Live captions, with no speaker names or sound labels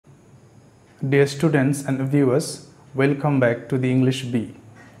Dear students and viewers, welcome back to the English B.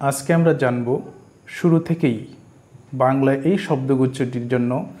 আজকে আমরা জানব শুরু থেকেই বাংলায় এই শব্দগুচ্ছটির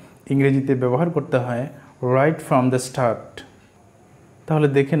জন্য ইংরেজিতে ব্যবহার করতে হয় right from the start। তাহলে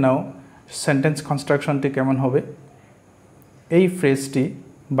দেখে নাও সেন্টেন্স কনস্ট্রাকশনটি কেমন হবে। এই ফ্রেজটি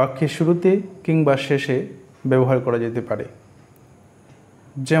বাক্যের শুরুতে কিংবা শেষে ব্যবহার করা যেতে পারে।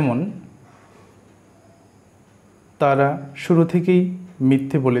 যেমন তারা শুরু থেকেই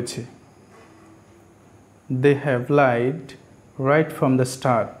মিথ্যে বলেছে। They have lied right from the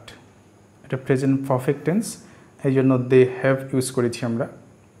start. এটা প্রেজেন্ট পারফেক্ট টেন্স, এই জন্য they have ইউজ করেছি আমরা।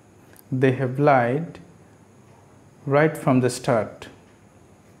 They have lied right from the start.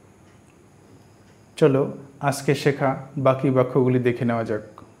 চলো আজকে শেখা বাকি বাক্যগুলি দেখে নেওয়া যাক।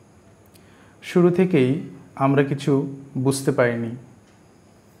 শুরু থেকেই আমরা কিছু বুঝতে পারিনি।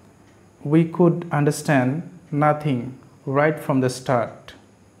 We could understand nothing right from the start.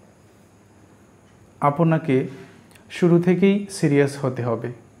 আপনাকে শুরু থেকেই সিরিয়াস হতে হবে।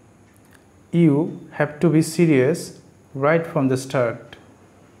 You have to be serious right from the start.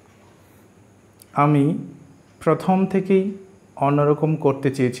 আমি প্রথম থেকেই অন্যরকম করতে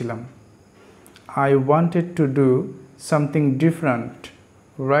চেয়েছিলাম। I wanted to do something different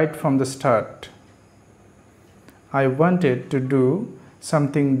right from the start. I wanted to do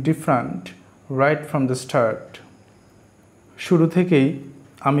something different right from the start. শুরু থেকেই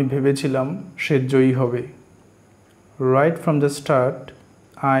আমি ভেবেছিলাম সে জয়ী হবে। Right from the start,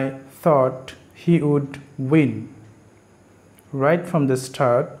 I thought he would win. Right from the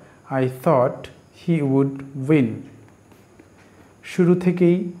start, I thought he would win. শুরু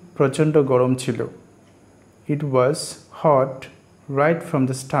থেকেই প্রচণ্ড গরম ছিল। It was hot right from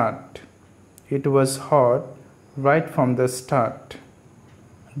the start. It was hot right from the start.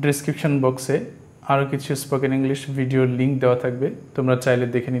 Description বক্সে আরও কিছু spoken English ভিডিওর link দেওয়া থাকবে, তোমরা চাইলে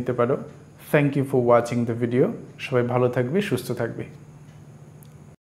দেখে নিতে পারো। Thank you for watching the video. সবাই ভালো থাকবে, সুস্থ থাকবে।